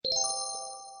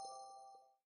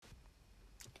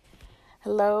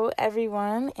Hello,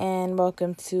 everyone, and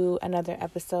welcome to another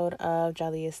episode of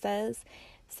Jalia Says.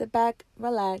 Sit back,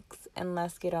 relax, and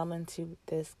let's get on into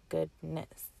this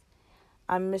goodness.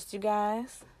 I missed you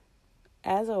guys,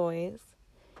 as always,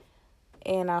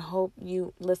 and I hope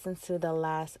you listened to the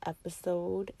last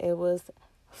episode. It was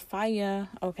fire,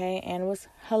 okay, and it was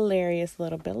hilarious a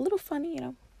little funny,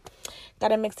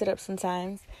 Gotta mix it up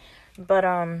sometimes. But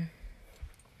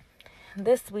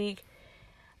this week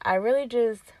I really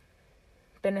just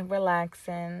been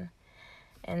relaxing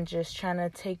and just trying to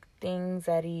take things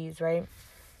at ease, right?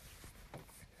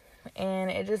 And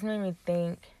it just made me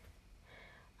think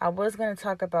I was going to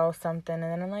talk about something, and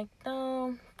then I'm like,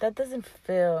 no, that doesn't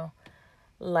feel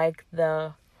like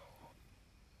the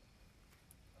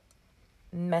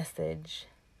message.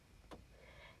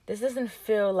 This doesn't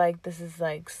feel like this is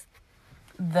like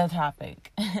the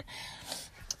topic.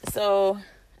 So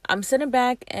I'm sitting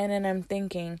back and then I'm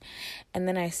thinking, and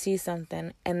then I see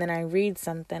something, and then I read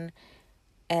something,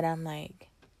 and I'm like,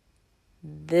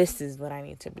 this is what I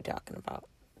need to be talking about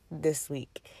this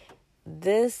week.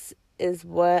 This is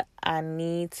what I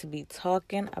need to be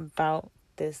talking about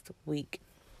this week.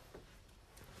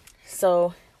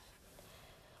 So,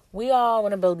 we all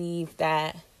want to believe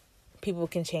that people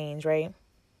can change, right?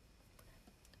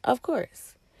 Of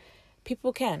course,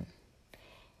 people can.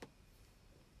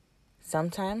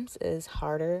 Sometimes it's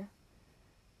harder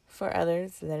for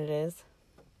others than it is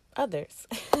others.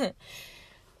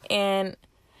 And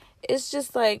it's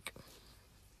just like,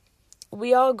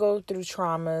 we all go through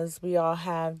traumas. We all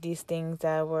have these things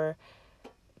that were,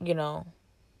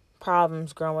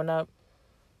 problems growing up.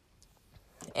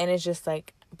 And it's just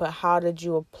like, but how did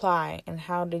you apply and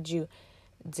how did you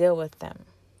deal with them?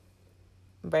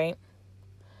 Right?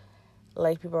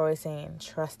 Like people are always saying,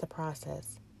 trust the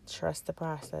process. Trust the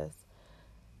process.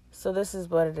 So this is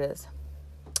what it is.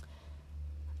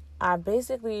 I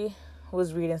basically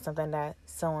was reading something that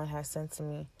someone has sent to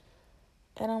me.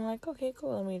 And I'm like, okay,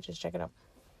 cool. Let me just check it out.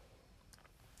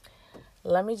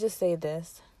 Let me just say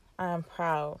this. I'm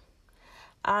proud.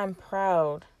 I'm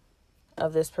proud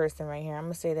of this person right here. I'm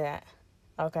going to say that.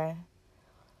 Okay?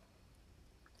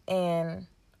 And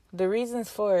the reasons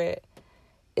for it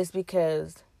is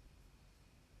because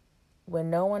when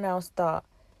no one else thought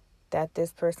that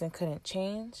this person couldn't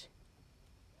change,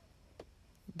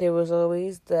 there was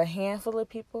always the handful of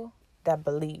people that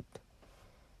believed.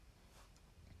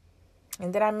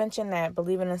 And did I mention that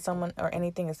believing in someone or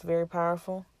anything is very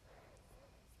powerful?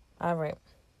 All right.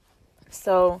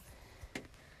 So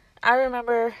I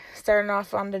remember starting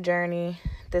off on the journey.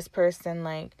 This person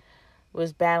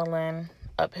was battling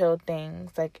uphill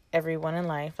things like everyone in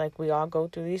life. Like we all go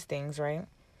through these things, right?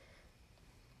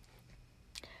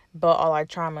 But all our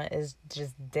trauma is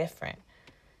just different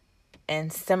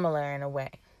and similar in a way,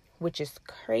 which is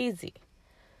crazy.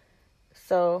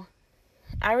 So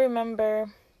I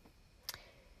remember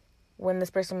when this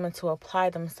person went to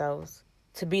apply themselves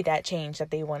to be that change that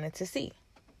they wanted to see.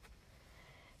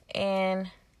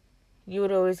 And you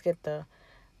would always get the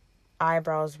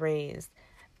eyebrows raised,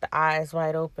 the eyes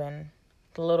wide open,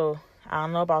 the little, I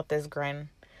don't know about this grin,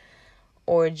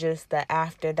 or just that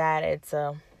after that, it's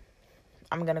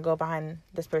I'm going to go behind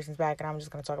this person's back and I'm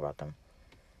just going to talk about them.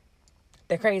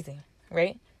 They're crazy,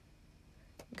 right?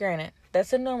 Granted,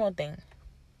 that's a normal thing.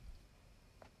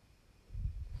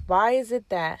 Why is it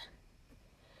that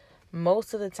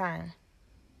most of the time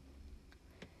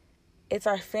it's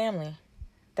our family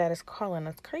that is calling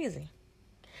us crazy?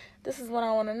 This is what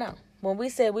I want to know. When we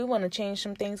say we want to change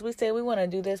some things, we say we want to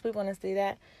do this, we want to see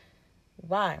that.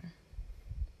 Why?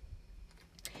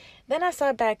 Then I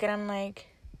sat back and I'm like,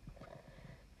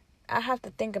 I have to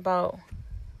think about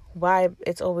why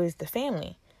it's always the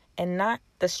family and not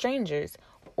the strangers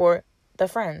or the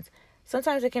friends.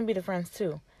 Sometimes it can be the friends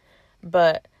too,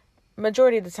 but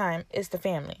majority of the time it's the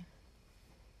family.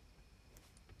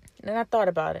 And then I thought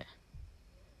about it.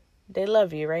 They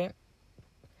love you, right?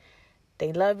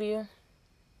 They love you.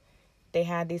 They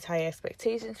had these high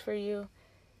expectations for you.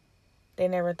 They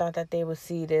never thought that they would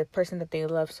see the person that they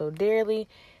love so dearly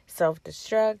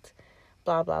self-destruct,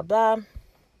 blah, blah, blah.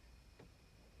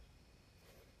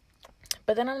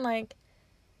 But then I'm like,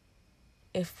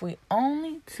 if we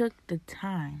only took the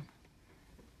time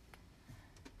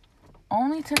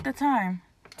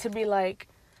to be like,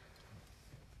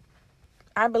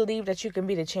 I believe that you can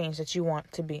be the change that you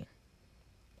want to be,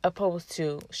 opposed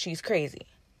to she's crazy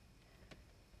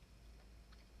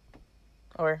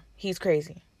or he's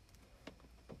crazy.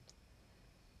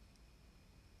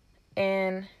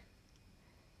 And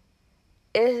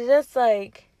it's just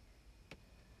like,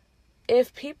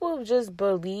 if people just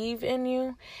believe in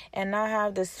you and not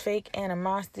have this fake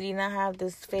animosity, not have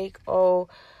this fake, oh,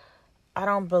 I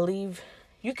don't believe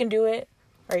you can do it,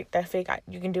 right? That fake,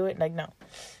 you can do it. Like, no.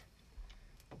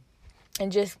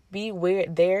 And just be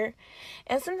weird there.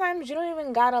 And sometimes you don't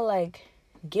even gotta, like,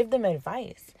 give them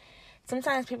advice.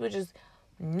 Sometimes people just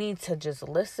need to just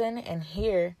listen and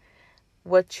hear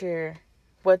what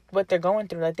they're going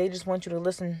through. Like, they just want you to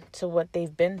listen to what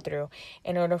they've been through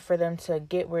in order for them to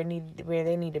get where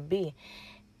they need to be.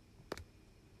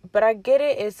 But I get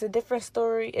it. It's a different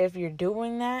story if you're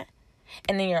doing that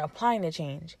and then you're applying the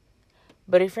change.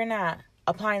 But if you're not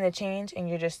applying the change and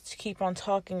you just keep on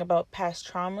talking about past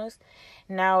traumas,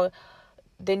 now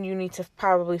then you need to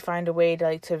probably find a way to,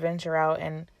 like, to venture out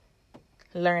and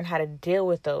learn how to deal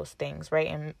with those things, right?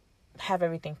 And have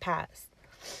everything pass.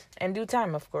 In due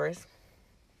time, of course.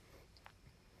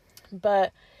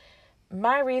 But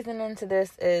my reasoning to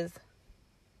this is,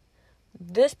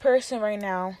 this person right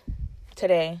now,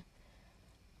 today,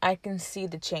 I can see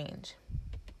the change.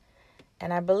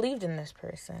 And I believed in this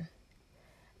person.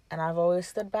 And I've always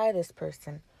stood by this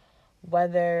person,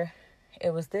 whether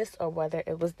it was this or whether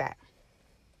it was that.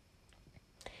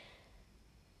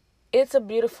 It's a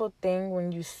beautiful thing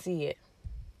when you see it.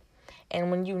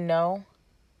 And when you know,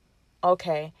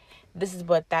 okay, this is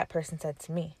what that person said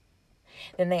to me.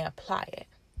 Then they apply it.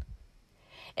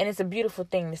 And it's a beautiful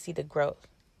thing to see the growth.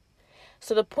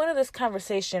 So the point of this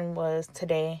conversation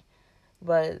today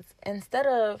was, instead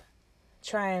of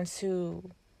trying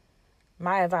to,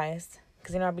 my advice,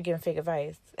 because, I'll be giving fake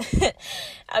advice.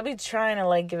 I'll be trying to,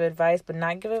 like, give advice, but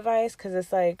not give advice, because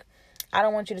it's like, I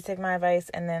don't want you to take my advice,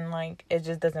 and then, like, it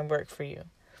just doesn't work for you.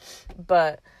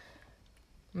 But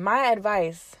my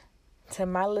advice to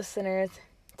my listeners,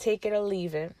 take it or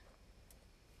leave it,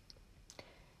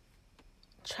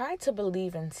 try to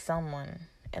believe in someone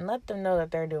and let them know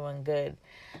that they're doing good.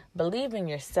 Believe in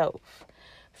yourself.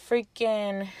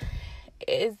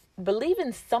 Believe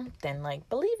in something. Like,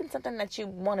 believe in something that you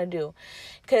want to do.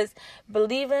 Because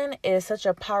believing is such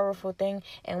a powerful thing.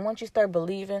 And once you start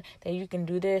believing that you can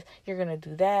do this, you're going to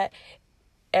do that,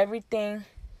 everything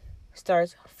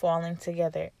starts falling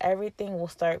together. Everything will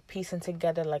start piecing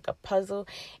together like a puzzle.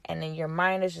 And then your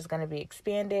mind is just going to be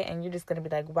expanded. And you're just going to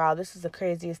be like, wow, this is the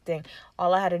craziest thing.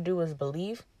 All I had to do was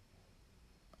believe.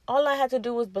 All I had to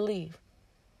do was believe.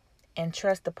 And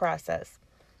trust the process.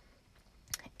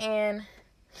 And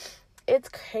it's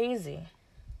crazy.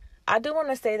 I do want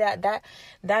to say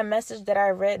that message that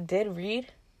I did read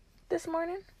this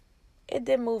morning, it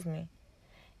did move me.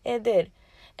 It did.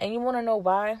 And you want to know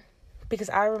why? Because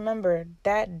I remember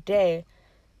that day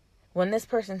when this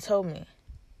person told me,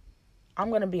 I'm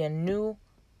going to be a new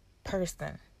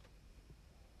person.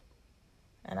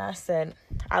 And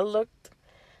I looked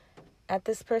at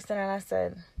this person and I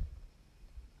said,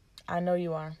 I know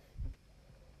you are.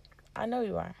 I know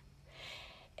you are.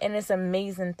 And it's an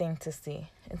amazing thing to see.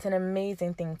 It's an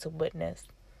amazing thing to witness.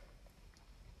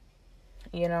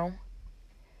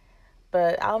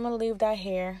 But I'm going to leave that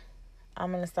here.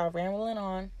 I'm going to stop rambling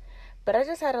on. But I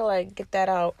just had to, like, get that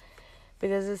out.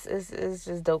 Because it's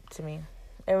just dope to me.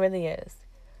 It really is.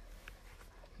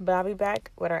 But I'll be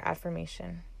back with our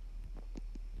affirmation.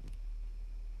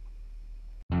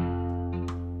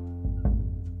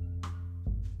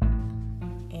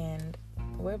 And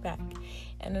we're back.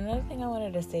 And another thing I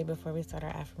wanted to say before we start our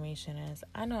affirmation is,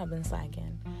 I know I've been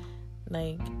slacking.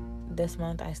 Like, this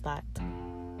month I slacked.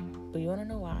 But you want to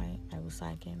know why I was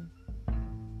slacking?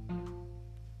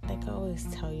 Like I always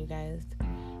tell you guys,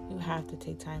 you have to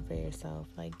take time for yourself.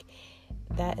 Like,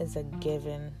 that is a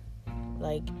given.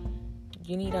 Like,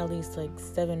 you need at least, like,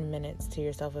 7 minutes to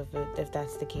yourself if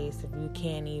that's the case. If you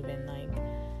can't even, like,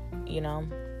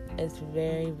 it's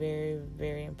very, very,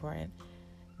 very important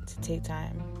to take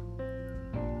time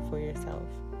for yourself.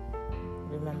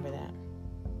 Remember that.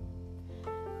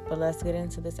 But let's get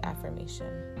into this affirmation.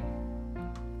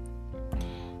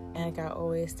 And like I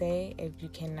always say, if you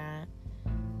cannot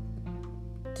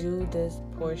do this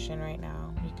portion right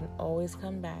now, you can always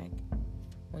come back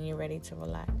when you're ready to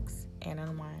relax and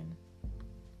unwind.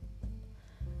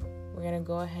 We're going to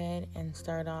go ahead and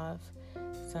start off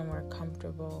somewhere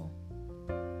comfortable.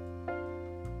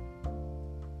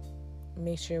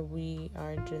 Make sure we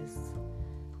are just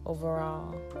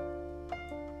overall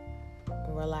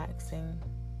relaxing.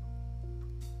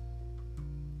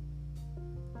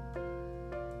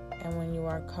 And when you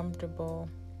are comfortable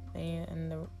and you're in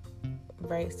the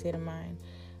right state of mind,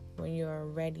 when you are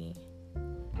ready,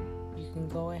 you can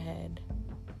go ahead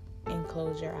and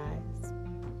close your eyes.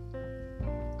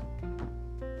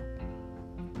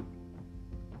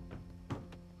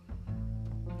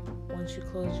 want you to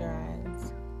close your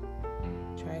eyes.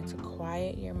 Try to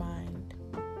quiet your mind.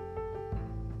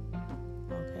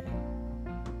 Okay.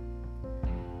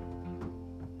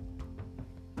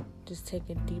 Just take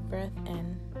a deep breath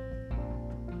in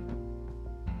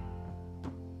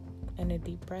and a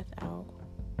deep breath out.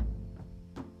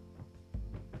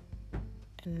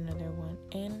 And another one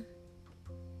in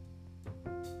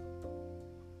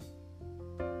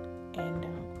and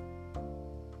out.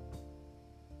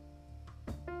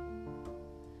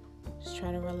 Just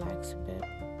try to relax a bit.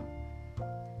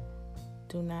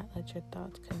 Do not let your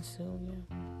thoughts consume you.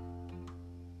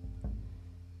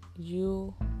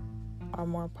 You are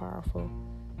more powerful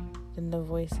than the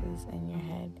voices in your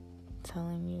head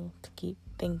telling you to keep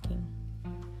thinking.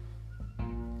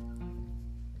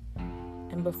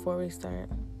 And before we start,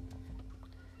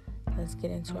 let's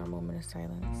get into our moment of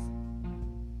silence.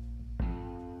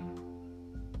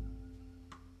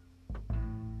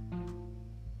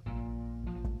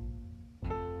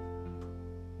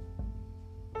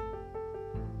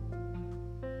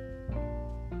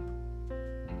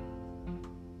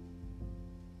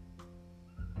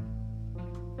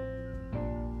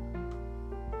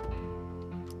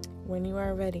 When you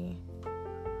are ready,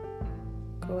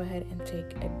 go ahead and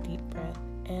take a deep breath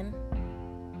in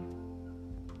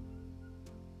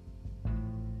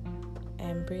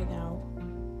and breathe out.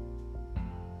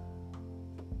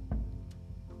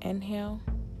 Inhale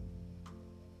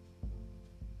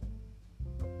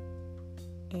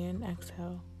and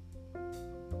exhale.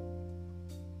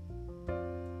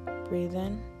 Breathe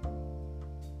in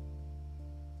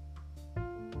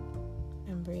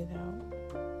and breathe out.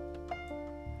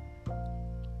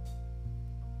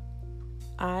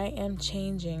 I am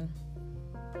changing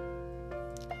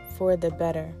for the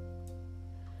better,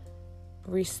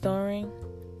 restoring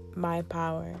my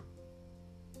power.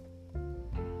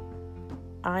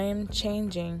 I am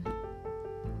changing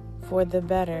for the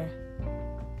better,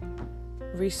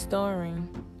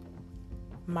 restoring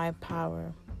my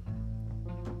power.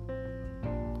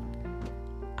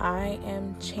 I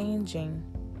am changing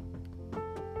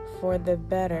for the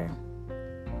better,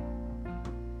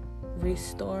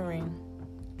 restoring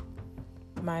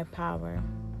my power.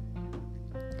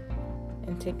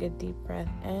 And take a deep breath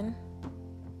in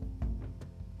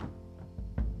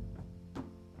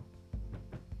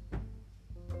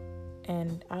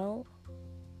and out.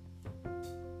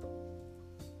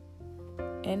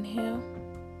 Inhale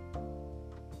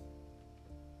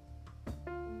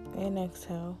and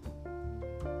exhale.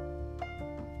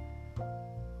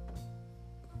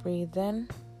 Breathe in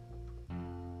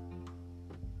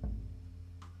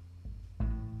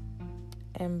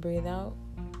and breathe out.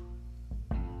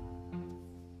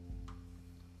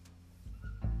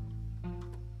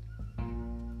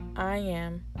 I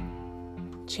am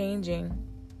changing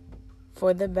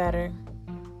for the better,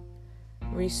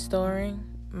 restoring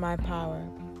my power.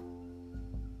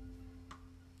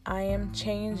 I am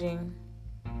changing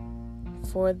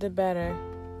for the better,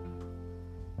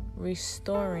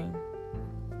 restoring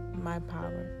my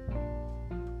power.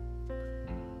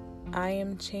 I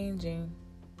am changing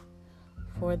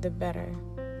for the better,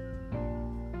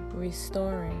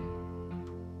 restoring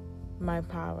my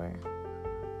power.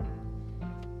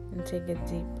 And take a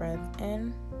deep breath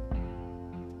in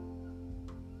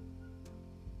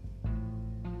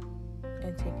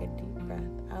and take a deep breath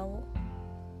out.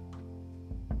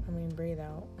 Breathe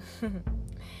out.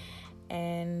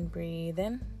 And breathe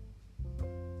in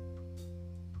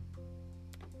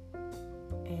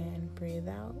and breathe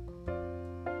out.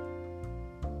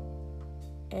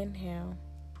 Inhale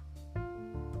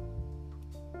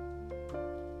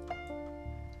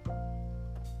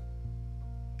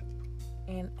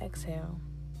and exhale.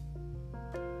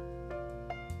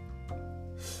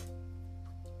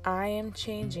 I am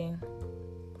changing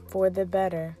for the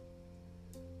better,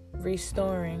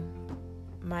 restoring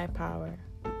my power.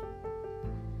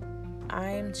 I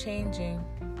am changing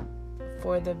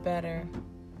for the better,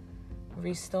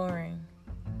 restoring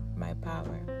my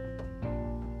power.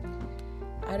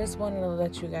 I just wanted to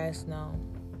let you guys know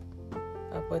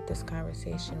of what this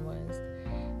conversation was.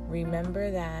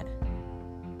 Remember that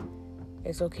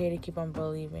it's okay to keep on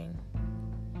believing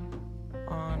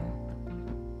on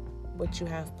what you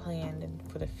have planned and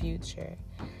for the future.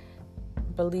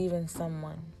 Believe in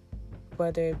someone,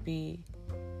 whether it be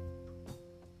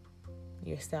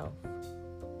yourself,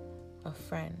 a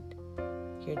friend,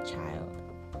 your child,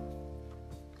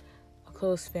 a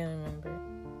close family member,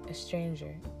 a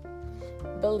stranger.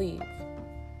 Believe.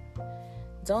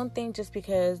 Don't think just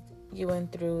because you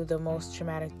went through the most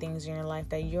traumatic things in your life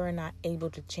that you're not able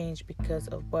to change because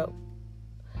of what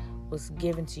was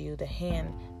given to you, the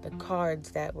hand the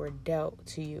cards that were dealt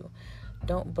to you.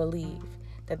 Don't believe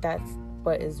that that's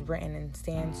what is written in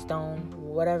sandstone,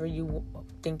 whatever you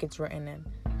think it's written in,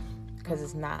 because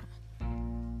it's not.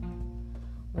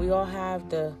 We all have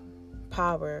the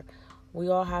power, we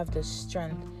all have the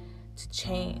strength to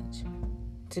change,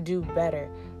 to do better,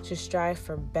 to strive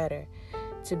for better,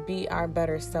 to be our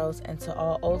better selves, and to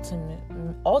all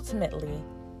ultimately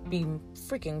be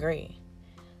freaking great.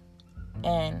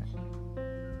 And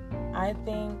I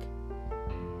think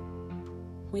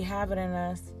we have it in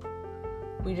us.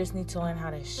 We just need to learn how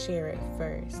to share it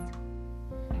first.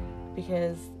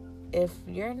 Because if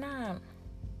you're not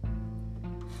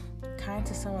kind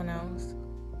to someone else,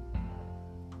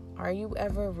 are you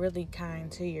ever really kind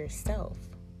to yourself?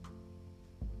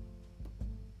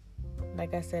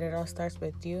 Like I said, it all starts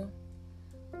with you.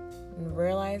 And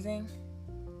realizing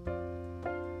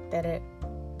that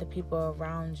the people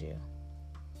around you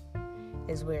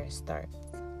is where it starts.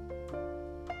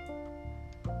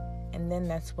 And then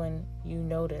that's when you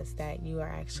notice that you are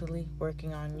actually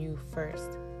working on you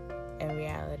first in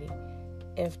reality,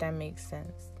 if that makes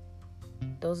sense.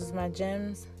 Those are my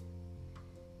gems.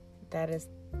 That is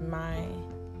my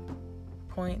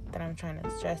point that I'm trying to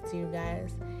stress to you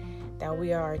guys, that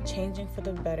we are changing for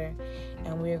the better,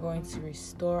 and we are going to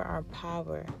restore our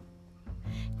power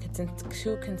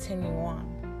to continue on,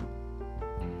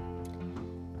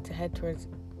 to head towards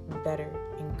better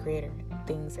and greater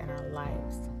things in our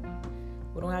lives.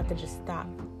 We don't have to just stop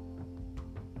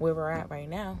where we're at right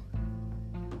now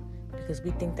because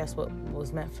we think that's what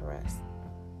was meant for us.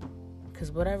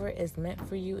 Because whatever is meant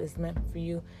for you is meant for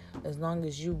you, as long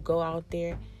as you go out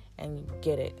there and you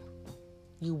get it.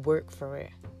 You work for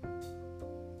it.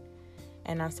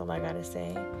 And that's all I gotta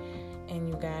say. And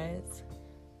you guys,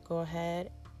 go ahead,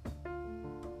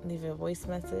 leave a voice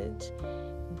message,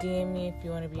 DM me if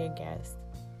you want to be a guest.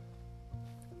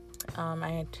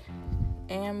 I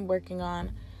am working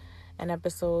on an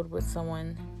episode with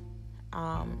someone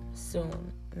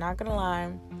soon. Not gonna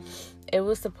lie, it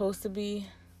was supposed to be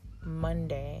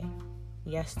Monday,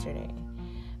 yesterday,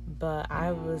 but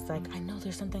I was like, I know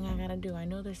there's something I gotta do. I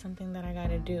know there's something that I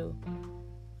gotta do.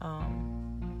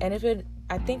 And if it,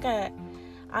 I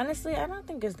don't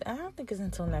think it's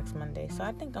until next Monday, so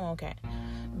I think I'm okay.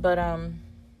 But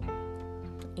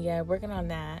yeah, working on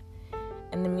that.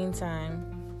 In the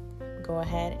meantime, go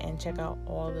ahead and check out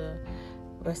all the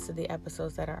rest of the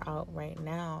episodes that are out right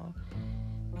now.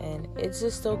 And it's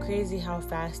just so crazy how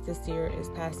fast this year is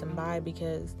passing by,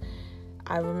 because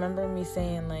I remember me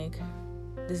saying, like,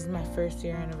 this is my first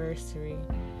year anniversary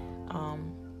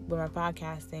with my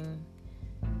podcasting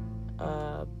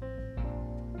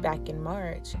back in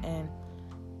March. And,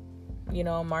 you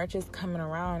know, March is coming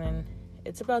around and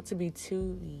it's about to be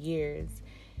 2 years.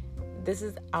 This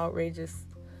is outrageous.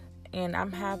 And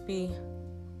I'm happy,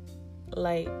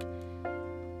 like,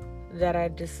 that I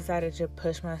just decided to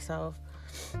push myself,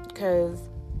 because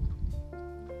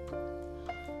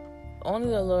only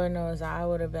the Lord knows I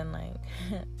would have been, like,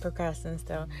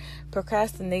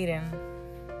 procrastinating,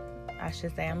 I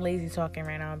should say. I'm lazy talking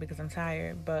right now because I'm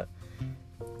tired, but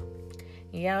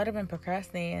yeah, I would have been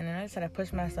procrastinating, and I just had to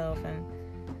push myself.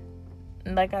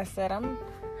 And like I said,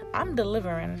 I'm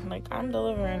delivering,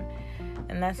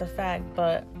 and that's a fact.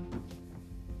 But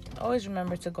always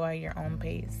remember to go at your own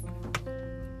pace,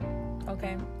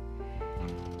 okay?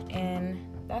 And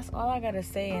that's all I gotta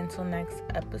say until next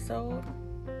episode.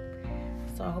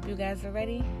 So I hope you guys are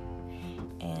ready,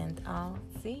 and I'll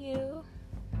see you.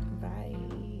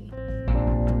 Bye.